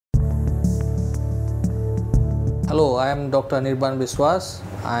Hello, I am Dr. Anirban Biswas.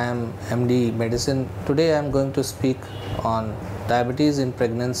 I am MD Medicine. Today I am going to speak on diabetes in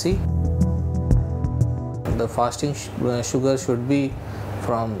pregnancy. The fasting sugar should be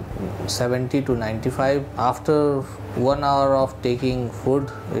from 70 to 95. After 1 hour of taking food,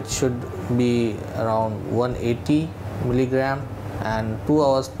 it should be around 180 milligram, and 2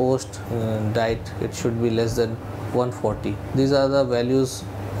 hours post diet, it should be less than 140. These are the values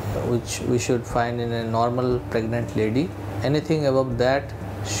which we should find in a normal pregnant lady. Anything above that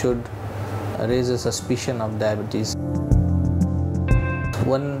should raise a suspicion of diabetes.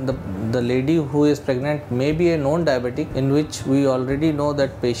 When the lady who is pregnant may be a known diabetic, in which we already know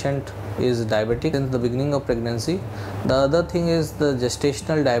that patient is diabetic since the beginning of pregnancy. The other thing is the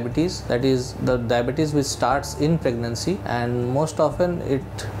gestational diabetes, that is the diabetes which starts in pregnancy, and most often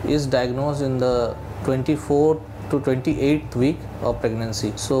it is diagnosed in the 24th to 28th week of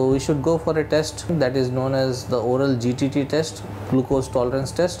pregnancy. So we should go for a test that is known as the oral GTT test, glucose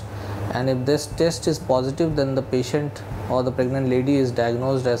tolerance test, and if this test is positive, then the patient or the pregnant lady is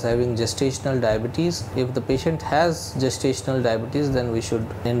diagnosed as having gestational diabetes. If the patient has gestational diabetes, then we should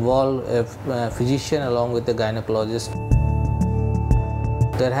involve a physician along with a gynecologist.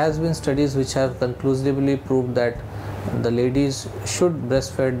 There has been studies which have conclusively proved that the ladies should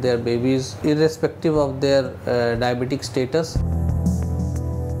breastfeed their babies irrespective of their diabetic status.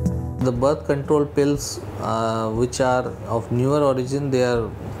 The birth control pills which are of newer origin, they are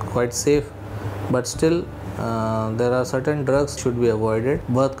quite safe, but still there are certain drugs should be avoided.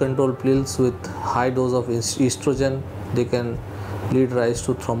 Birth control pills with high dose of estrogen, they can lead rise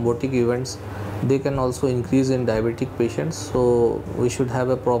to thrombotic events. They can also increase in diabetic patients, so we should have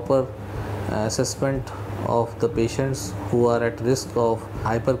a proper assessment of the patients who are at risk of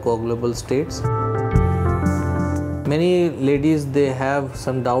hypercoagulable states. Many ladies, they have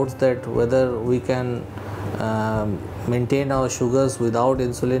some doubts that whether we can maintain our sugars without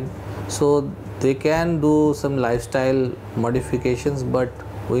insulin, so they can do some lifestyle modifications, but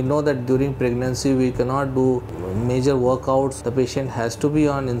we know that during pregnancy we cannot do major workouts. The patient has to be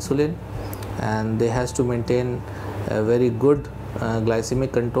on insulin and they has to maintain a very good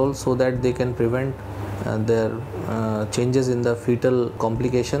glycemic control so that they can prevent their changes in the fetal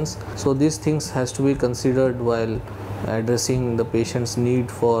complications. So these things has to be considered while addressing the patient's need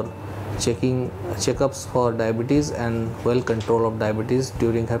for checkups for diabetes and well control of diabetes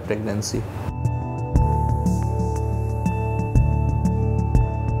during her pregnancy.